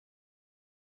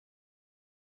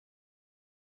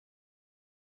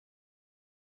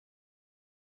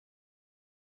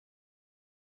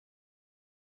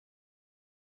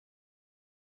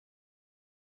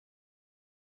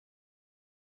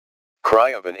Cry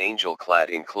of an angel clad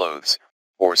in clothes,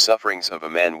 or sufferings of a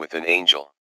man with an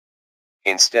angel.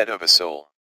 Instead of a soul.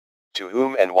 To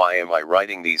whom and why am I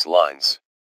writing these lines?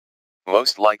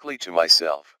 Most likely to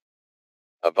myself.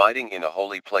 Abiding in a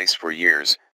holy place for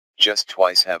years, just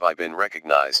twice have I been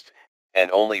recognized, and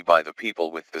only by the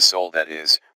people with the soul that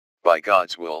is, by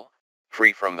God's will,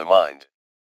 free from the mind.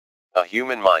 A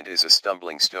human mind is a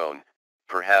stumbling stone,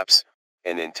 perhaps,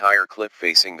 an entire cliff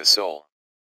facing the soul.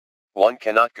 One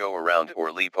cannot go around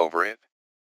or leap over it.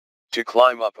 To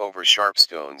climb up over sharp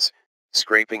stones,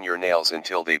 scraping your nails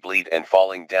until they bleed and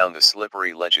falling down the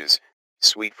slippery ledges,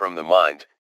 sweet from the mind,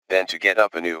 then to get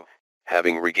up anew,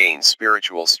 having regained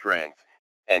spiritual strength,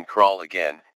 and crawl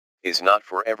again, is not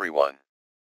for everyone.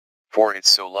 For it's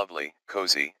so lovely,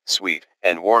 cozy, sweet,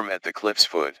 and warm at the cliff's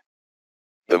foot.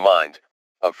 The mind,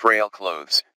 of frail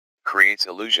clothes, creates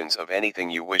illusions of anything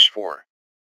you wish for.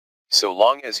 So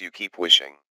long as you keep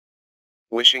wishing.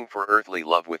 Wishing for earthly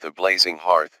love with a blazing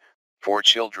hearth, for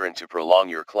children to prolong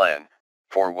your clan,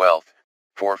 for wealth,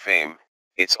 for fame,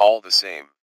 it's all the same.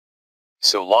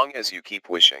 So long as you keep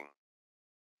wishing.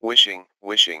 Wishing,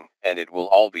 wishing, and it will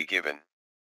all be given.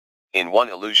 In one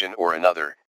illusion or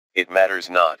another, it matters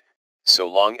not, so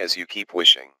long as you keep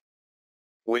wishing.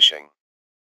 Wishing.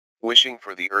 Wishing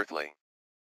for the earthly.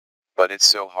 But it's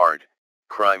so hard,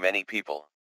 cry many people.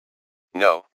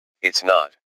 No, it's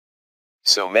not.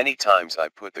 So many times I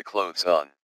put the clothes on.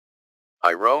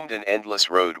 I roamed an endless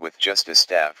road with just a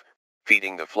staff,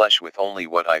 feeding the flesh with only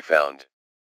what I found.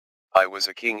 I was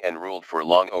a king and ruled for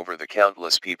long over the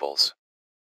countless peoples.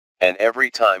 And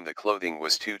every time the clothing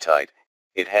was too tight,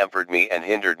 it hampered me and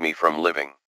hindered me from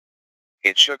living.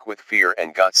 It shook with fear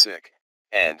and got sick,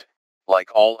 and, like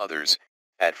all others,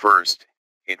 at first,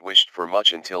 it wished for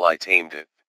much until I tamed it.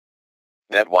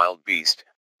 That wild beast,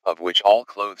 of which all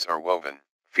clothes are woven,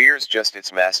 fears just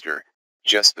its master,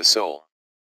 just the soul.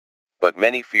 But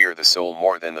many fear the soul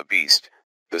more than the beast,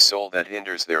 the soul that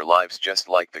hinders their lives just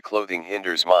like the clothing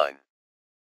hinders mine.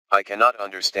 I cannot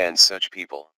understand such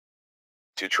people.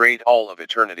 To trade all of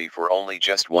eternity for only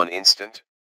just one instant?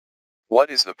 What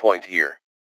is the point here?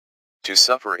 To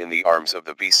suffer in the arms of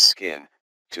the beast's skin,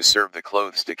 to serve the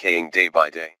clothes decaying day by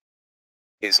day.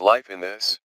 Is life in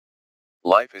this?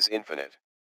 Life is infinite.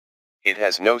 It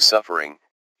has no suffering,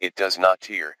 it does not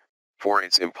tear, for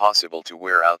it's impossible to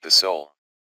wear out the soul.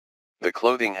 The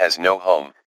clothing has no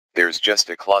home, there's just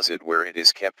a closet where it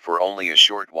is kept for only a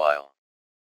short while.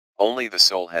 Only the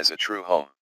soul has a true home.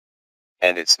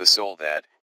 And it's the soul that,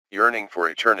 yearning for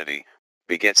eternity,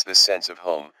 begets this sense of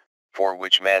home, for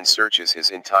which man searches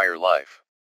his entire life.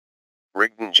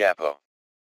 Rigdon Jappo.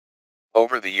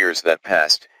 Over the years that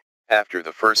passed, after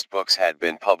the first books had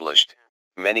been published,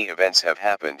 many events have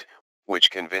happened,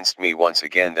 which convinced me once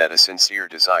again that a sincere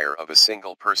desire of a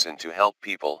single person to help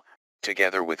people,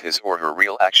 together with his or her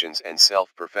real actions and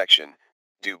self-perfection,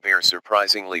 do bear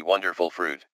surprisingly wonderful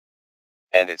fruit.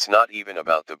 And it's not even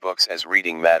about the books as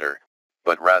reading matter,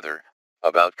 but rather,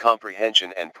 about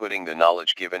comprehension and putting the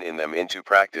knowledge given in them into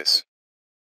practice.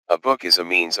 A book is a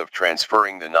means of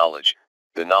transferring the knowledge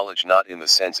not in the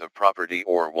sense of property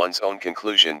or one's own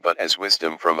conclusion but as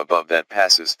wisdom from above that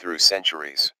passes through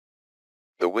centuries.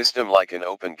 The wisdom like an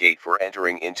open gate for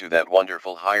entering into that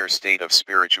wonderful higher state of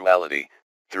spirituality,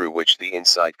 through which the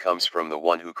insight comes from the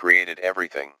one who created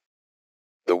everything.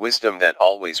 The wisdom that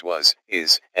always was,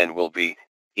 is, and will be,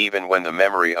 even when the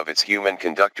memory of its human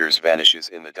conductors vanishes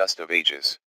in the dust of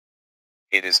ages.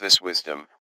 It is this wisdom,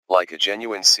 like a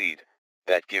genuine seed,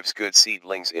 that gives good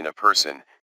seedlings in a person,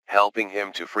 helping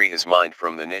him to free his mind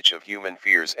from the niche of human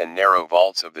fears and narrow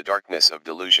vaults of the darkness of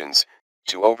delusions,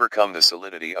 to overcome the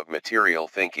solidity of material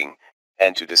thinking,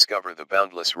 and to discover the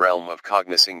boundless realm of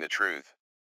cognizing the truth.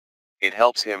 It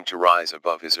helps him to rise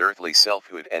above his earthly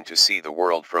selfhood and to see the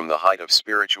world from the height of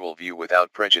spiritual view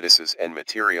without prejudices and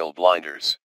material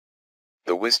blinders.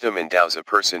 The wisdom endows a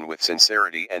person with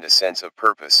sincerity and a sense of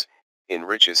purpose,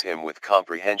 enriches him with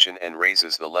comprehension and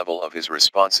raises the level of his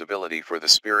responsibility for the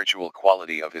spiritual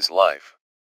quality of his life.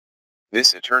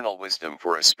 This eternal wisdom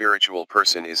for a spiritual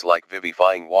person is like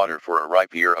vivifying water for a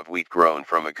ripe ear of wheat grown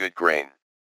from a good grain.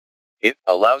 It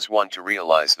allows one to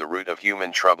realize the root of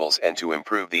human troubles and to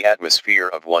improve the atmosphere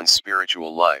of one's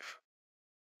spiritual life.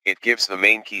 It gives the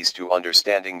main keys to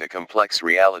understanding the complex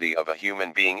reality of a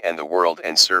human being and the world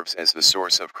and serves as the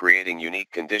source of creating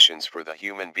unique conditions for the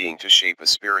human being to shape a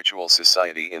spiritual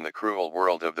society in the cruel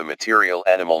world of the material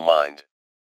animal mind.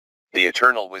 The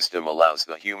eternal wisdom allows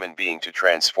the human being to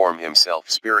transform himself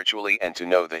spiritually and to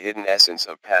know the hidden essence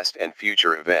of past and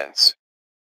future events.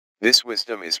 This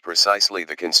wisdom is precisely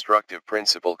the constructive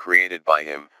principle created by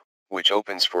him, which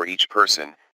opens for each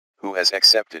person, who has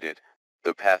accepted it,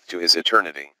 the path to his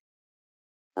eternity.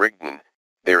 Rigdon,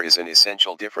 there is an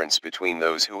essential difference between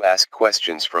those who ask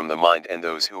questions from the mind and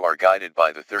those who are guided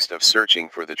by the thirst of searching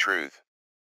for the truth.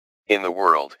 In the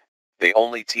world, they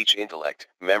only teach intellect,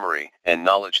 memory, and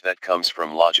knowledge that comes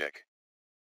from logic.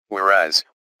 Whereas,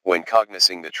 when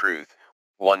cognizing the truth,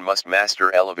 one must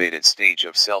master elevated stage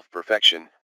of self-perfection,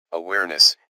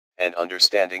 awareness, and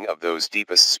understanding of those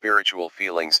deepest spiritual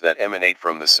feelings that emanate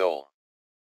from the soul.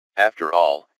 After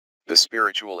all, the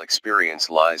spiritual experience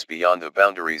lies beyond the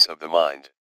boundaries of the mind.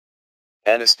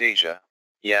 Anastasia,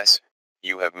 yes,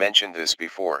 you have mentioned this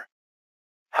before.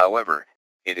 However,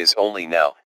 it is only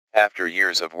now, after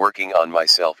years of working on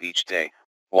myself each day,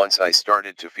 once I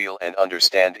started to feel and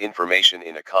understand information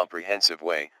in a comprehensive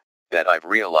way, that I've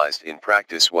realized in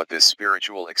practice what this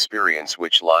spiritual experience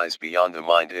which lies beyond the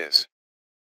mind is.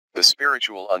 The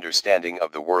spiritual understanding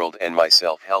of the world and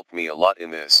myself helped me a lot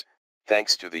in this,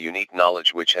 thanks to the unique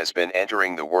knowledge which has been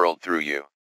entering the world through you.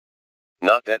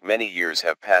 Not that many years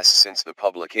have passed since the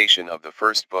publication of the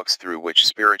first books through which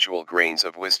spiritual grains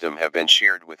of wisdom have been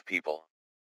shared with people.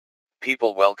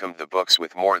 People welcomed the books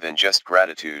with more than just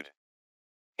gratitude.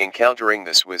 Encountering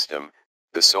this wisdom,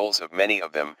 the souls of many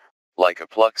of them, like a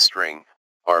plucked string,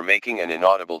 are making an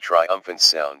inaudible triumphant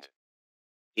sound.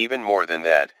 Even more than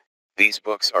that, these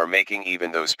books are making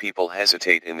even those people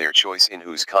hesitate in their choice in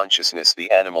whose consciousness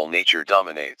the animal nature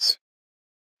dominates.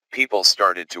 People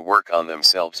started to work on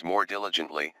themselves more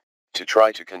diligently, to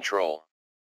try to control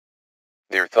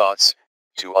their thoughts,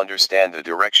 to understand the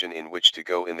direction in which to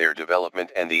go in their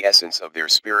development and the essence of their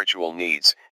spiritual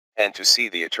needs, and to see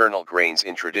the eternal grains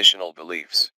in traditional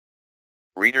beliefs.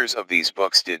 Readers of these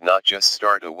books did not just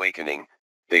start awakening,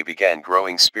 they began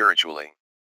growing spiritually.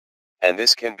 And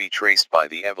this can be traced by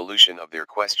the evolution of their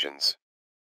questions.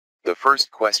 The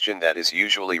first question that is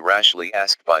usually rashly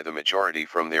asked by the majority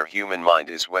from their human mind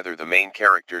is whether the main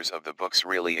characters of the books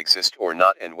really exist or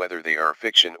not, and whether they are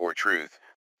fiction or truth,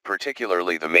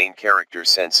 particularly the main character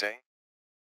Sensei.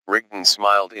 Rigdon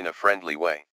smiled in a friendly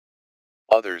way.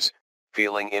 Others,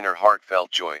 feeling inner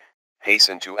heartfelt joy,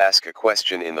 hastened to ask a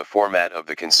question in the format of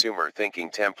the consumer thinking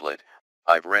template: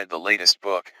 I've read the latest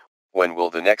book, when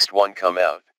will the next one come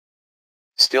out?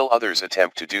 Still others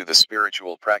attempt to do the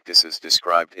spiritual practices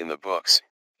described in the books,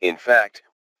 in fact,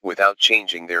 without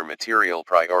changing their material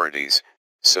priorities,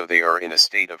 so they are in a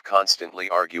state of constantly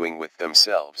arguing with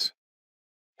themselves.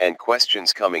 And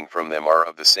questions coming from them are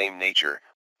of the same nature: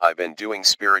 I've been doing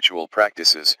spiritual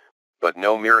practices, but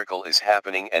no miracle is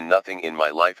happening and nothing in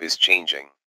my life is changing.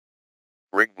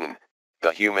 Rigdon,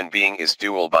 the human being is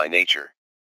dual by nature.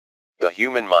 The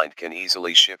human mind can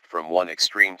easily shift from one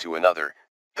extreme to another,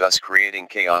 thus creating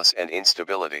chaos and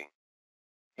instability.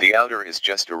 The outer is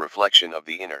just a reflection of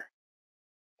the inner.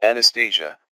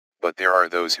 Anastasia, but there are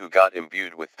those who got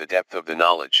imbued with the depth of the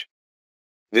knowledge.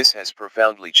 This has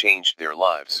profoundly changed their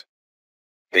lives.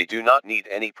 They do not need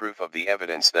any proof of the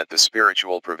evidence that the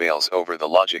spiritual prevails over the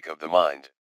logic of the mind.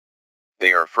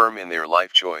 They are firm in their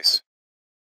life choice.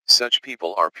 Such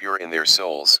people are pure in their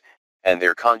souls, and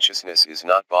their consciousness is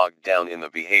not bogged down in the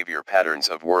behavior patterns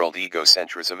of world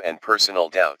egocentrism and personal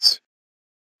doubts.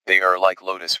 They are like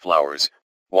lotus flowers: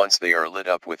 once they are lit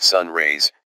up with sun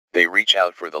rays, they reach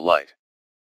out for the light.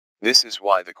 This is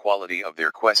why the quality of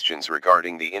their questions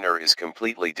regarding the inner is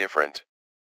completely different.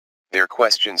 Their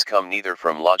questions come neither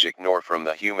from logic nor from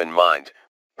the human mind,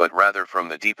 but rather from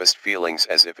the deepest feelings,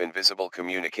 as if invisible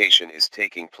communication is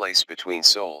taking place between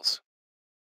souls.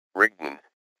 Rigdon,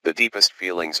 the deepest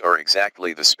feelings are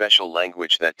exactly the special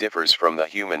language that differs from the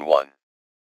human one.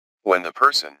 When the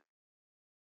person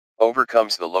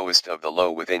overcomes the lowest of the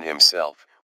low within himself,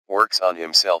 works on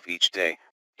himself each day,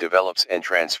 develops and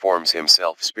transforms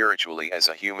himself spiritually as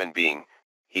a human being,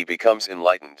 he becomes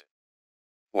enlightened.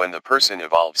 When the person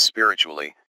evolves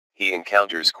spiritually, he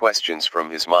encounters questions from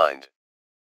his mind.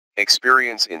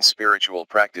 Experience in spiritual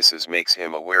practices makes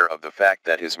him aware of the fact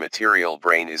that his material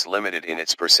brain is limited in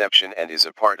its perception and is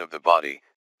a part of the body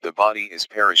is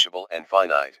perishable and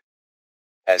finite.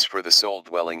 As for the soul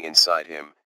dwelling inside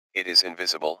him, it is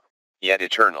invisible, yet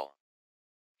eternal.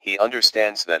 He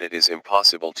understands that it is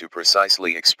impossible to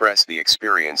precisely express the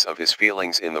experience of his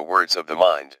feelings in the words of the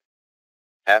mind.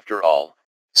 After all,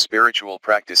 spiritual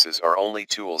practices are only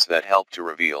tools that help to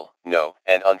reveal, know,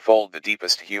 and unfold the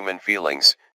deepest human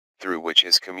feelings, through which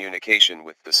his communication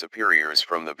with the superiors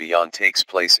from the beyond takes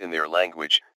place in their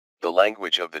language, the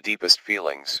language of the deepest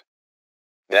feelings.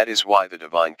 That is why the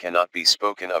divine cannot be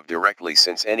spoken of directly,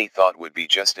 since any thought would be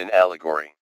just an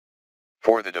allegory.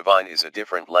 For the divine is a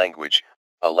different language,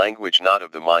 a language not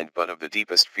of the mind but of the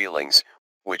deepest feelings,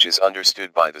 which is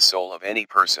understood by the soul of any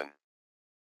person.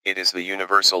 It is the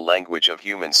universal language of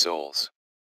human souls.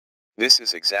 This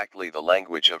is exactly the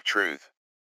language of truth.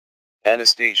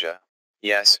 Anastasia,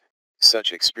 yes,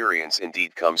 such experience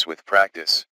indeed comes with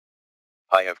practice.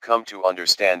 I have come to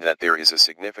understand that there is a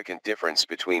significant difference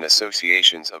between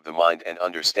associations of the mind and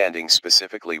understanding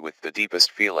specifically with the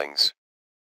deepest feelings.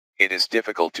 It is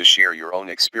difficult to share your own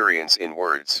experience in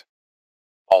words.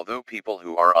 Although people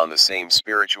who are on the same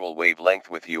spiritual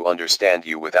wavelength with you understand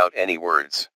you without any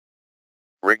words.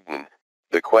 Rigdon,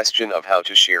 the question of how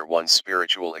to share one's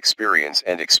spiritual experience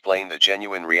and explain the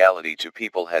genuine reality to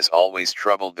people has always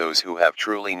troubled those who have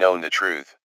truly known the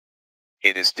truth.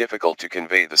 It is difficult to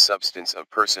convey the substance of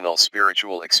personal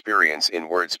spiritual experience in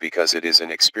words because it is an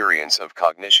experience of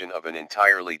cognition of an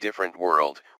entirely different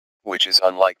world, which is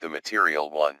unlike the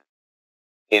material one.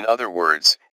 In other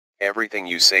words, everything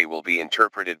you say will be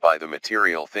interpreted by the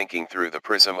material thinking through the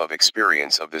prism of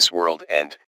experience of this world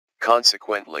and,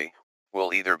 consequently,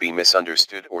 will either be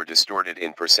misunderstood or distorted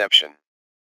in perception.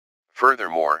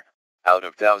 Furthermore, out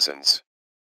of thousands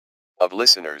of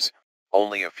listeners,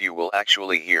 only a few will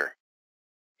actually hear.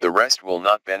 The rest will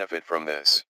not benefit from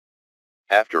this.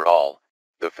 After all,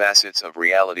 the facets of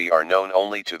reality are known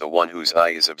only to the one whose eye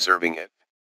is observing it.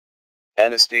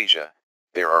 Anastasia,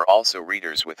 there are also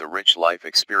readers with a rich life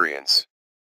experience.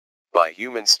 By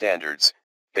human standards,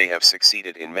 they have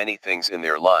succeeded in many things in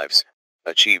their lives,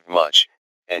 achieved much,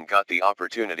 and got the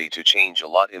opportunity to change a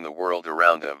lot in the world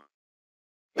around them.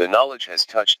 The knowledge has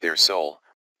touched their soul,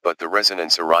 but the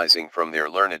resonance arising from their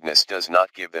learnedness does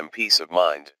not give them peace of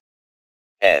mind.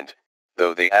 And,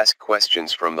 though they ask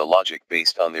questions from the logic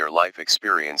based on their life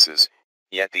experiences,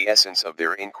 yet the essence of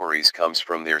their inquiries comes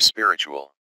from their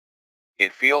spiritual.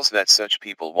 It feels that such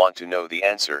people want to know the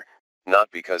answer,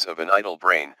 not because of an idle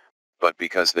brain, but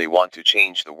because they want to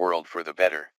change the world for the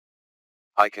better.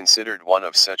 I considered one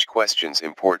of such questions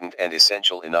important and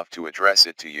essential enough to address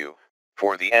it to you,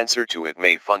 for the answer to it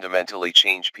may fundamentally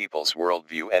change people's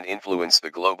worldview and influence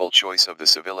the global choice of the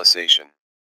civilization.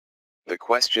 The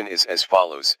question is as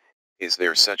follows: is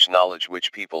there such knowledge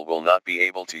which people will not be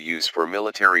able to use for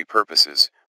military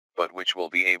purposes, but which will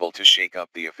be able to shake up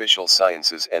the official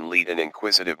sciences and lead an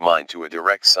inquisitive mind to a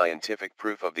direct scientific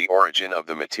proof of the origin of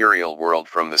the material world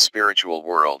from the spiritual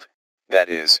world, that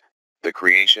is, the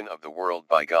creation of the world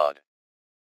by God?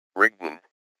 Rigdon,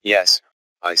 yes,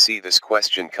 I see this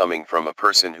question coming from a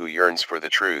person who yearns for the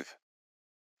truth.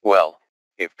 Well,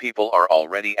 if people are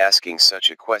already asking such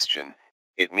a question,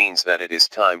 it means that it is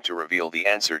time to reveal the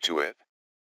answer to it.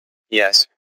 Yes,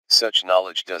 such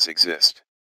knowledge does exist.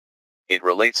 It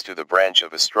relates to the branch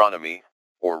of astronomy,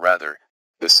 or rather,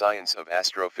 the science of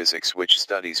astrophysics, which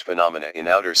studies phenomena in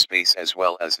outer space as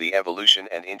well as the evolution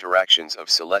and interactions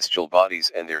of celestial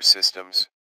bodies and their systems.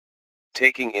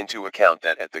 Taking into account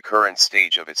that at the current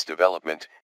stage of its development,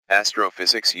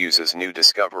 astrophysics uses new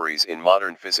discoveries in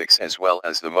modern physics as well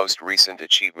as the most recent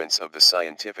achievements of the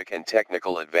scientific and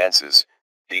technical advances,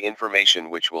 the information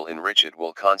which will enrich it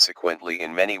will consequently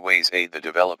in many ways aid the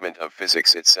development of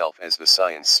physics itself as the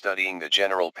science studying the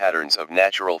general patterns of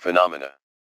natural phenomena.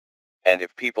 And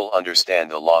if people understand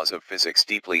the laws of physics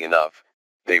deeply enough,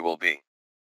 they will be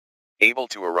able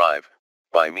to arrive,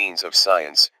 by means of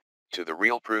science, to the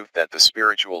real proof that the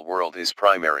spiritual world is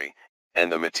primary,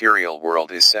 and the material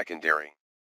world is secondary.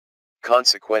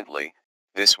 Consequently,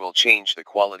 this will change the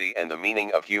quality and the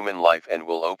meaning of human life and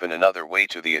will open another way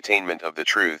to the attainment of the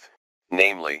truth,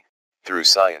 namely, through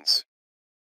science.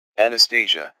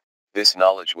 Anastasia, this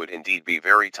knowledge would indeed be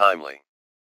very timely.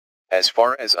 As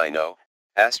far as I know,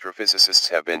 astrophysicists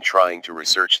have been trying to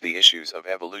research the issues of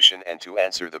evolution and to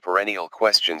answer the perennial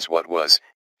questions what was,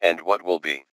 and what will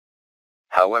be.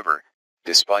 However,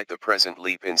 despite the present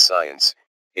leap in science,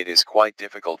 it is quite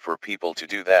difficult for people to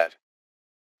do that.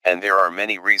 And there are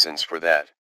many reasons for that.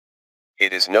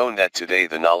 It is known that today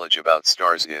the knowledge about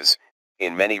stars is,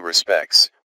 in many respects,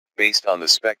 based on the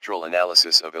spectral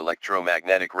analysis of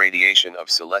electromagnetic radiation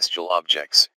of celestial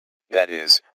objects, that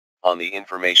is, on the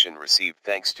information received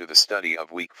thanks to the study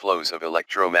of weak flows of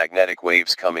electromagnetic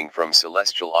waves coming from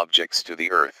celestial objects to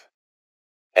the Earth.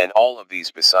 And all of these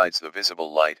besides the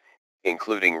visible light,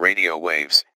 including radio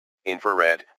waves,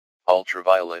 infrared,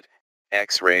 ultraviolet,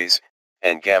 X-rays,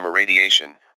 and gamma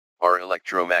radiation, are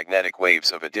electromagnetic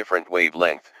waves of a different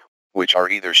wavelength, which are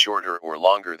either shorter or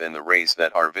longer than the rays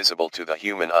that are visible to the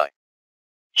human eye.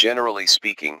 Generally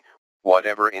speaking,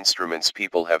 whatever instruments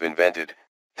people have invented,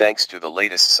 thanks to the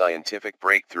latest scientific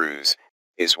breakthroughs,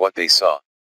 is what they saw.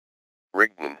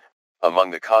 Rigdon,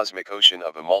 among the cosmic ocean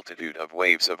of a multitude of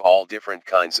waves of all different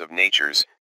kinds of natures,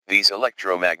 these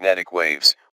electromagnetic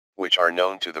waves, which are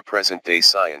known to the present-day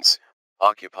science,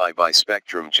 occupy by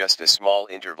spectrum just a small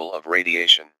interval of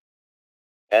radiation.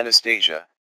 Anastasia,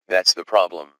 that's the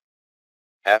problem.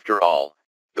 After all,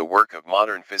 the work of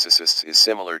modern physicists is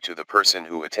similar to the person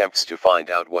who attempts to find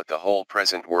out what the whole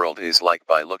present world is like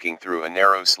by looking through a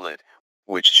narrow slit,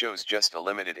 which shows just a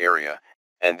limited area,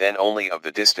 and then only of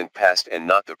the distant past and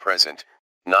not the present,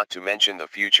 not to mention the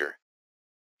future.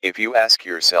 If you ask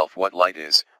yourself what light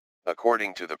is,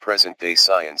 according to the present-day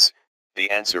science, the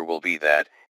answer will be that,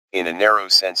 in a narrow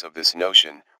sense of this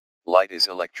notion, light is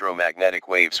electromagnetic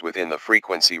waves within the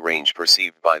frequency range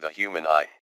perceived by the human eye.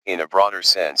 In a broader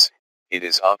sense, it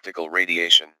is optical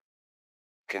radiation.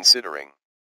 Considering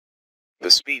the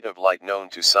speed of light known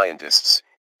to scientists,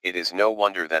 it is no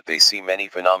wonder that they see many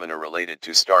phenomena related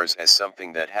to stars as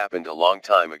something that happened a long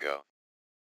time ago.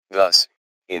 Thus,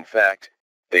 in fact,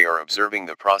 they are observing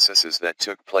the processes that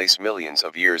took place millions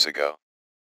of years ago.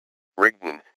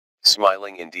 Rigdon,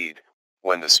 smiling indeed,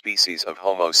 when the species of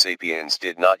Homo sapiens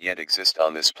did not yet exist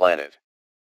on this planet.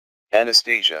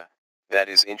 Anastasia, that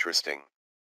is interesting.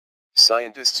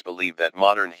 Scientists believe that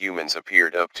modern humans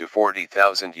appeared up to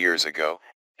 40,000 years ago,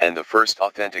 and the first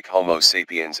authentic Homo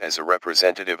sapiens as a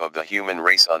representative of the human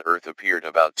race on Earth appeared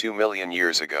about 2 million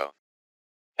years ago.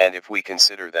 And if we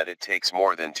consider that it takes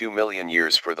more than 2 million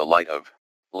years for the light of,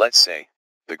 let's say,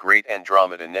 the Great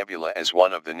Andromeda Nebula as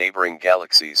one of the neighboring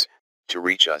galaxies, to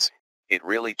reach us, it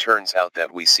really turns out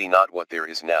that we see not what there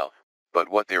is now, but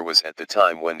what there was at the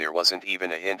time when there wasn't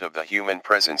even a hint of the human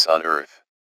presence on Earth.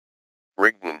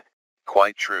 Rigdon,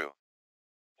 quite true.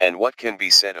 And what can be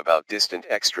said about distant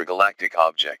extragalactic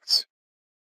objects?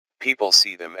 People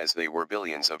see them as they were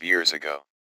billions of years ago.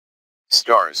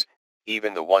 Stars,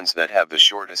 even the ones that have the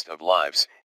shortest of lives,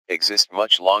 exist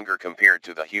much longer compared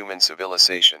to the human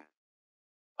civilization.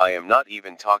 I am not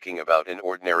even talking about an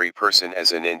ordinary person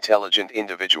as an intelligent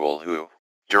individual who,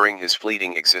 during his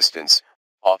fleeting existence,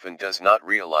 often does not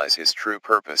realize his true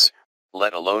purpose,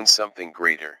 let alone something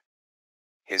greater.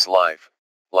 His life,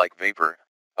 like vapor,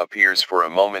 appears for a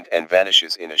moment and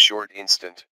vanishes in a short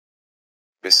instant.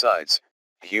 Besides,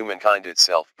 humankind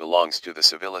itself belongs to the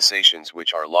civilizations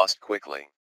which are lost quickly.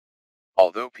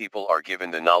 Although people are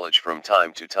given the knowledge from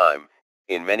time to time,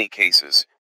 in many cases,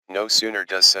 no sooner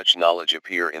does such knowledge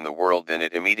appear in the world than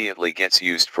it immediately gets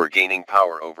used for gaining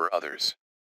power over others.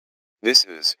 This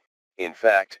is, in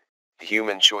fact,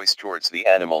 human choice towards the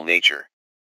animal nature.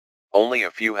 Only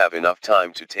a few have enough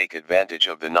time to take advantage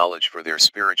of the knowledge for their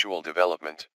spiritual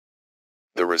development.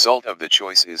 The result of the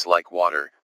choice is like water,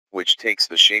 which takes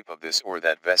the shape of this or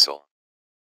that vessel.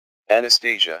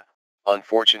 Anastasia,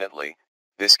 unfortunately,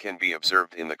 this can be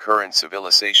observed in the current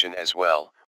civilization as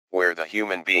well, where the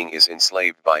human being is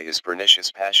enslaved by his pernicious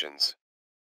passions.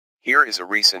 Here is a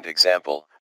recent example.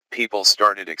 People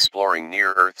started exploring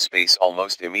near-Earth space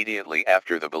almost immediately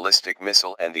after the ballistic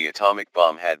missile and the atomic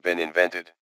bomb had been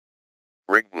invented.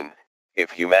 Rigdon,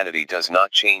 if humanity does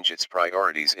not change its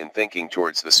priorities in thinking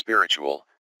towards the spiritual,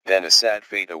 then a sad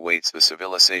fate awaits the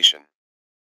civilization.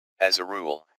 As a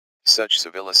rule, such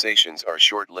civilizations are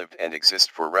short-lived and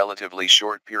exist for relatively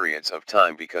short periods of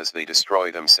time because they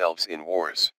destroy themselves in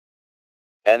wars.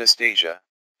 Anastasia,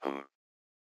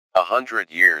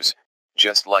 100 years,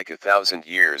 just like 1,000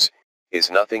 years,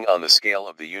 is nothing on the scale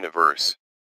of the universe.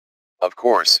 Of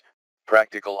course,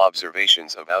 practical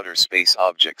observations of outer space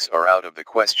objects are out of the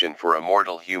question for a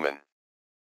mortal human.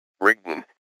 Rigdon,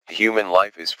 human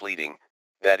life is fleeting,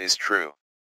 that is true.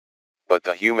 But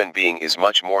the human being is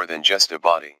much more than just a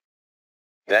body.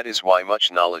 That is why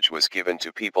much knowledge was given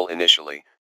to people initially,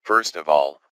 first of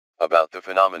all, about the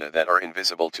phenomena that are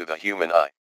invisible to the human eye.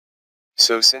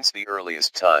 So since the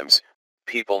earliest times,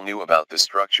 people knew about the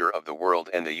structure of the world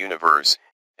and the universe,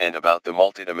 and about the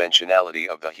multidimensionality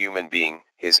of the human being,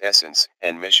 his essence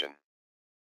and mission.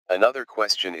 Another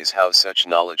question is how such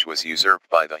knowledge was usurped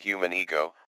by the human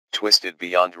ego, twisted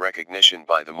beyond recognition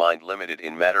by the mind limited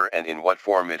in matter, and in what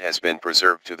form it has been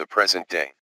preserved to the present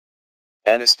day.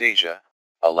 Anastasia,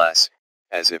 alas,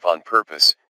 as if on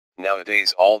purpose,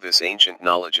 nowadays all this ancient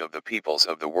knowledge of the peoples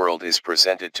of the world is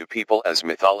presented to people as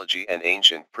mythology and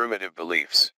ancient primitive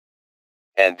beliefs.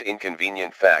 And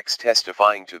inconvenient facts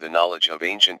testifying to the knowledge of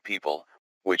ancient people,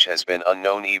 which has been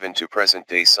unknown even to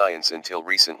present-day science until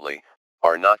recently,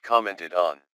 are not commented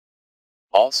on.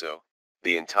 Also,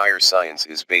 the entire science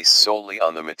is based solely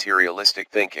on the materialistic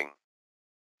thinking.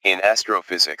 In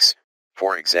astrophysics,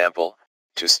 for example,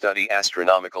 to study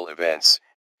astronomical events,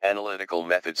 analytical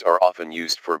methods are often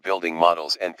used for building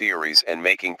models and theories and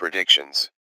making predictions.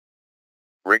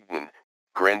 Rigdon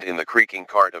grinned in the creaking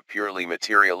cart of purely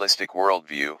materialistic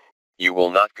worldview, you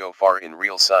will not go far in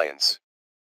real science.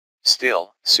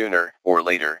 Still, sooner or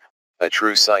later, A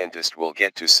true scientist will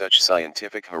get to such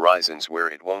scientific horizons where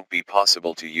it won't be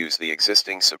possible to use the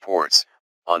existing supports,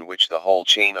 on which the whole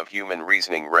chain of human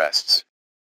reasoning rests.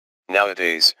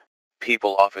 Nowadays,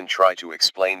 people often try to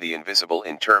explain the invisible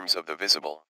in terms of the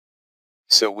visible.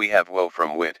 So we have woe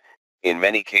from wit. In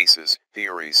many cases,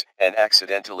 theories and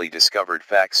accidentally discovered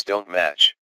facts don't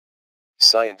match.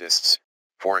 Scientists,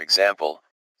 for example,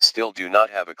 still do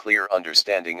not have a clear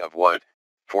understanding of what,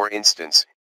 for instance,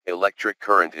 electric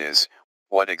current is,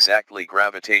 what exactly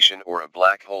gravitation or a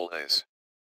black hole is.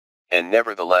 And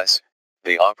nevertheless,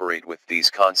 they operate with these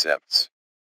concepts.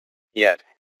 Yet,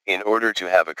 in order to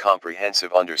have a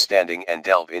comprehensive understanding and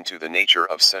delve into the nature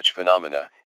of such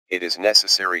phenomena, it is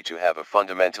necessary to have a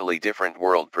fundamentally different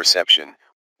world perception,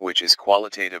 which is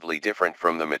qualitatively different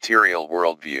from the material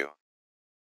worldview.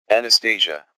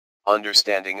 Anastasia,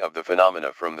 understanding of the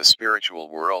phenomena from the spiritual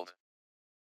world.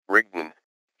 Rigdon,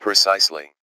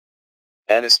 precisely.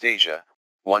 Anastasia,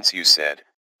 once you said,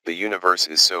 the universe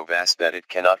is so vast that it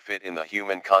cannot fit in the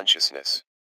human consciousness.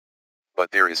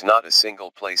 But there is not a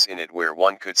single place in it where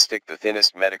one could stick the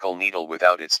thinnest medical needle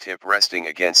without its tip resting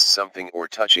against something or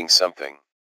touching something.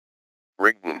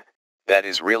 Rigdon, that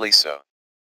is really so.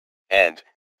 And,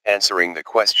 answering the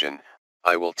question,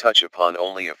 I will touch upon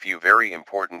only a few very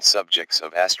important subjects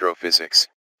of astrophysics,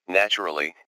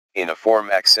 naturally, in a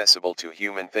form accessible to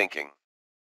human thinking.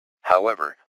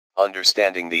 However,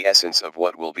 understanding the essence of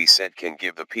what will be said can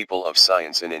give the people of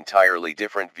science an entirely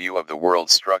different view of the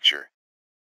world's structure.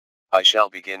 I shall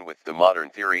begin with the modern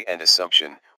theory and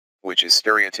assumption, which is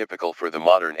stereotypical for the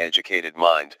modern educated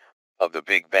mind, of the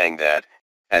Big Bang that,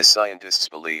 as scientists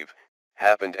believe,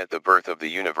 happened at the birth of the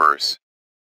universe.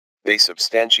 They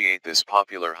substantiate this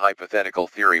popular hypothetical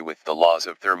theory with the laws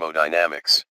of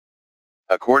thermodynamics.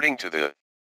 According to the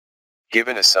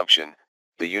given assumption,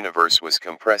 the universe was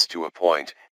compressed to a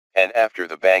point, and after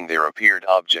the bang there appeared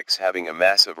objects having a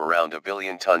mass of around 1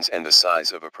 billion tons and the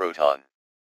size of a proton.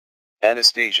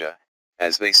 Anastasia,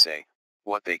 as they say,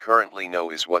 what they currently know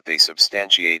is what they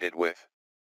substantiate it with.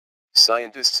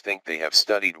 Scientists think they have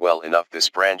studied well enough this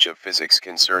branch of physics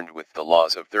concerned with the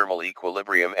laws of thermal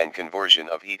equilibrium and conversion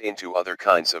of heat into other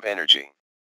kinds of energy.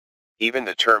 Even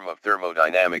the term of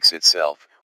thermodynamics itself,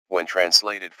 when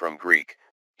translated from Greek,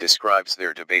 describes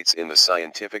their debates in the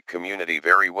scientific community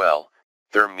very well.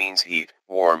 Therm means heat,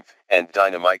 warmth, and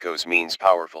dynamikos means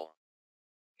powerful.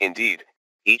 Indeed,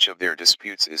 each of their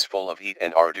disputes is full of heat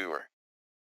and ardor.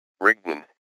 Rigdon,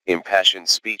 impassioned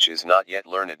speech is not yet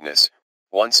learnedness,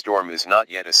 one storm is not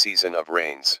yet a season of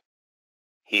rains.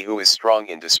 He who is strong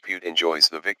in dispute enjoys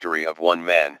the victory of one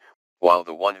man, while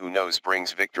the one who knows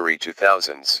brings victory to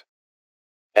thousands.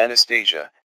 Anastasia,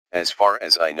 as far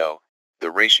as I know, the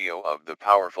ratio of the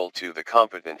powerful to the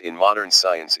competent in modern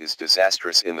science is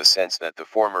disastrous in the sense that the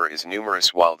former is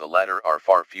numerous while the latter are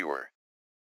far fewer.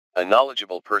 A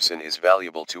knowledgeable person is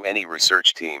valuable to any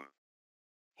research team.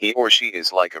 He or she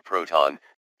is like a proton,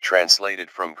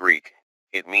 translated from Greek,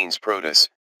 it means protus,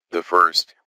 the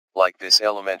first, like this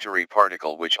elementary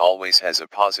particle which always has a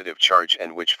positive charge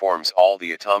and which forms all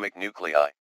the atomic nuclei.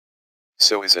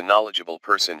 So is a knowledgeable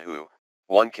person who,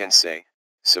 one can say,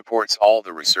 supports all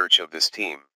the research of this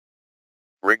team.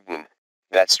 Rigdon,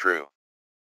 that's true.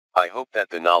 I hope that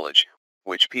the knowledge,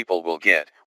 which people will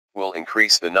get, will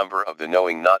increase the number of the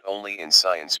knowing not only in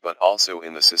science but also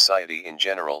in the society in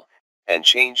general, and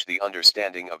change the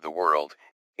understanding of the world,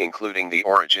 including the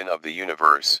origin of the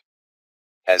universe.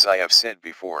 As I have said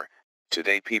before,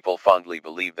 today people fondly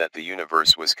believe that the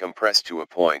universe was compressed to a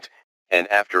point, and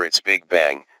after its Big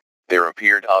Bang, there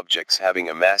appeared objects having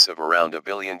a mass of around 1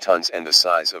 billion tons and the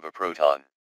size of a proton.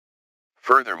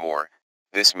 Furthermore,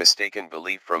 this mistaken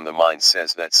belief from the mind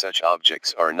says that such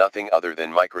objects are nothing other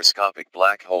than microscopic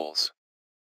black holes.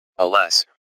 Alas,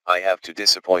 I have to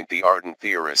disappoint the ardent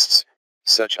theorists,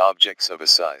 such objects of a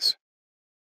size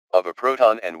of a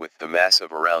proton and with the mass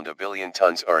of around 1 billion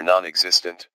tons are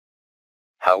non-existent.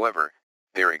 However,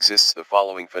 there exists the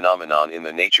following phenomenon in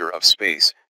the nature of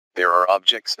space. There are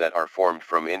objects that are formed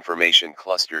from information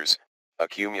clusters,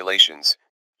 accumulations,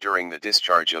 during the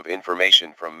discharge of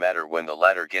information from matter when the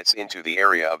latter gets into the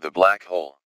area of the black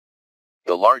hole.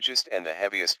 The largest and the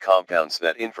heaviest compounds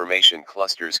that information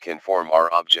clusters can form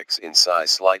are objects in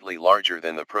size slightly larger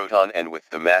than the proton and with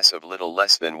the mass of little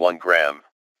less than 1 gram,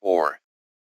 or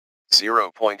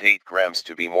 0.8 grams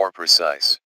to be more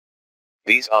precise.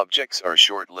 These objects are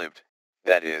short-lived,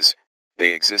 that is,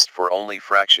 they exist for only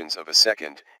fractions of a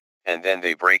second, and then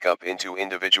they break up into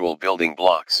individual building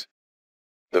blocks.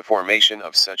 The formation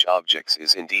of such objects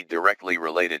is indeed directly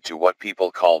related to what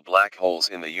people call black holes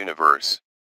in the universe.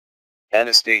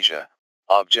 Anastasia,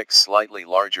 objects slightly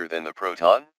larger than the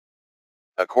proton?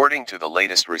 According to the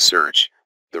latest research,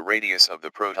 the radius of the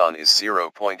proton is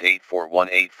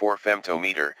 0.84184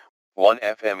 femtometer, 1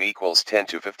 fm equals 10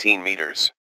 to 15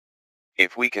 meters.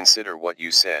 If we consider what you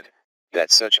said,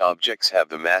 that such objects have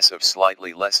the mass of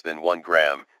slightly less than 1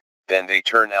 gram, then they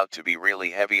turn out to be really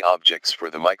heavy objects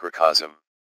for the microcosm.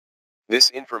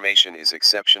 This information is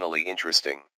exceptionally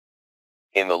interesting.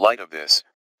 In the light of this,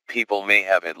 people may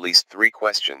have at least 3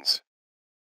 questions.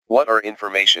 What are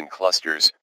information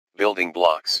clusters, building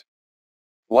blocks?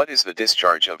 What is the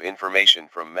discharge of information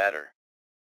from matter?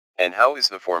 And how is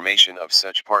the formation of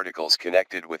such particles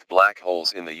connected with black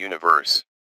holes in the universe?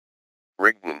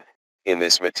 Rigdon, in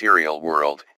this material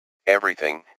world,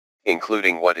 everything,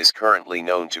 including what is currently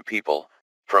known to people,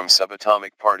 from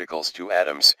subatomic particles to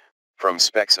atoms, from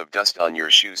specks of dust on your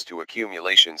shoes to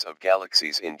accumulations of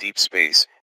galaxies in deep space,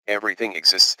 everything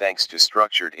exists thanks to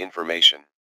structured information.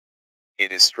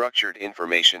 It is structured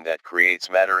information that creates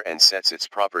matter and sets its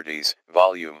properties,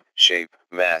 volume, shape,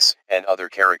 mass, and other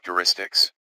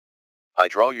characteristics. I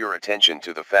draw your attention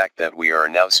to the fact that we are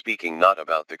now speaking not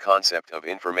about the concept of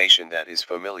information that is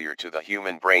familiar to the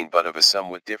human brain but of a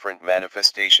somewhat different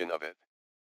manifestation of it.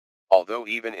 Although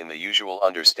even in the usual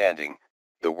understanding,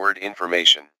 the word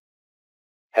information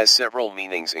has several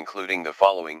meanings including the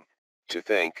following: to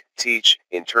think, teach,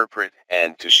 interpret,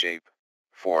 and to shape,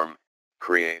 form,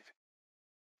 create.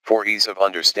 For ease of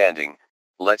understanding,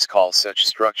 let's call such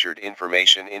structured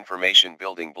information information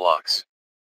building blocks.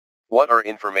 What are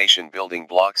information building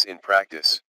blocks in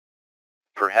practice?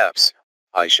 Perhaps,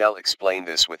 I shall explain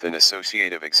this with an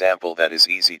associative example that is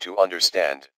easy to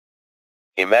understand.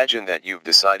 Imagine that you've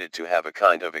decided to have a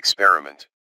kind of experiment.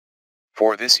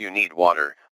 For this you need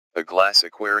water, a glass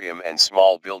aquarium and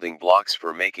small building blocks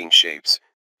for making shapes.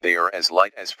 They are as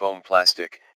light as foam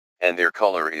plastic, and their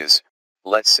color is,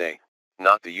 let's say,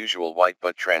 not the usual white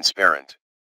but transparent.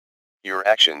 Your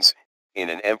actions: in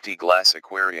an empty glass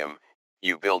aquarium,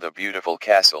 you build a beautiful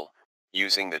castle,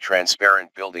 using the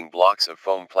transparent building blocks of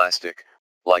foam plastic,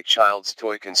 like child's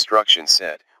toy construction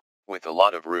set, with a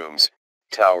lot of rooms,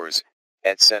 towers,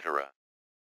 etc.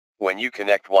 When you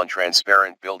connect one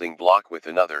transparent building block with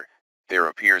another, there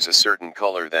appears a certain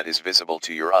color that is visible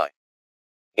to your eye.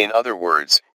 In other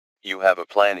words, you have a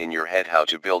plan in your head how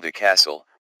to build a castle,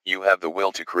 you have the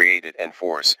will to create it and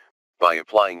force, by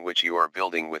applying which you are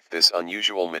building with this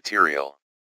unusual material.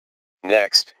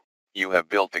 Next, you have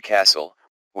built the castle,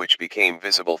 which became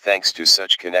visible thanks to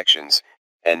such connections,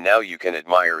 and now you can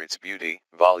admire its beauty,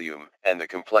 volume, and the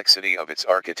complexity of its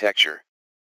architecture.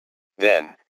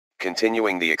 Then,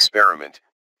 continuing the experiment,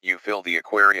 you fill the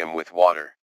aquarium with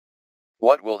water.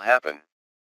 What will happen?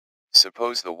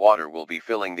 Suppose the water will be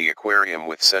filling the aquarium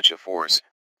with such a force,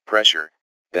 pressure,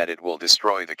 that it will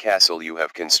destroy the castle you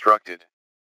have constructed.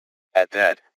 At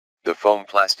that, the foam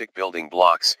plastic building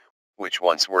blocks, which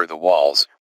once were the walls,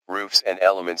 roofs and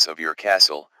elements of your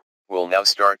castle, will now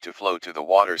start to flow to the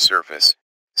water surface,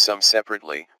 some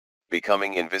separately,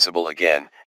 becoming invisible again,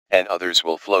 and others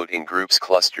will float in groups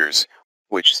clusters,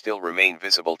 which still remain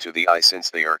visible to the eye since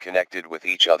they are connected with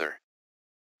each other.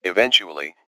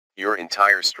 Eventually, your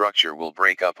entire structure will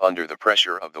break up under the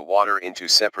pressure of the water into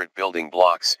separate building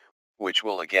blocks, which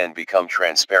will again become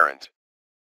transparent.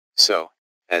 So,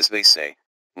 as they say,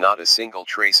 not a single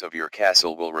trace of your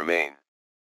castle will remain.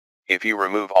 If you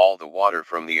remove all the water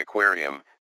from the aquarium,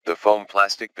 the foam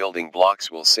plastic building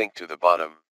blocks will sink to the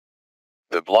bottom.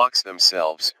 The blocks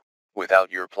themselves,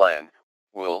 without your plan,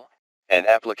 will, and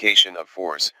application of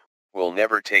force, will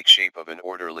never take shape of an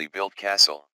orderly built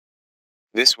castle.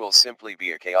 This will simply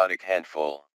be a chaotic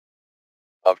handful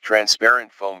of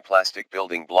transparent foam plastic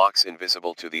building blocks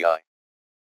invisible to the eye.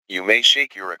 You may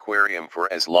shake your aquarium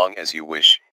for as long as you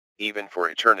wish, even for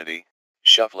eternity,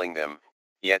 shuffling them,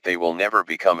 yet they will never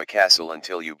become a castle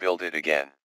until you build it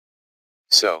again.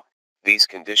 So, these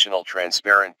conditional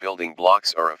transparent building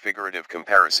blocks are a figurative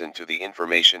comparison to the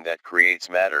information that creates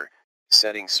matter,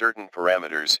 setting certain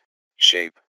parameters,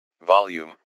 shape,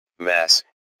 volume, mass,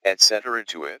 etc.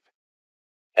 to it.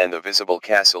 And the visible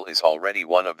castle is already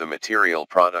one of the material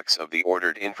products of the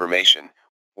ordered information,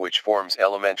 which forms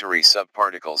elementary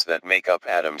subparticles that make up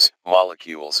atoms,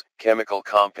 molecules, chemical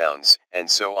compounds, and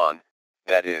so on,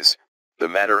 that is, the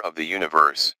matter of the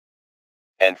universe.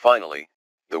 And finally,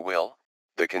 the will,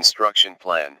 the construction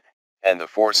plan, and the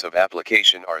force of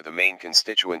application are the main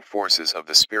constituent forces of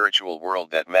the spiritual world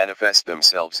that manifest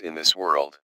themselves in this world.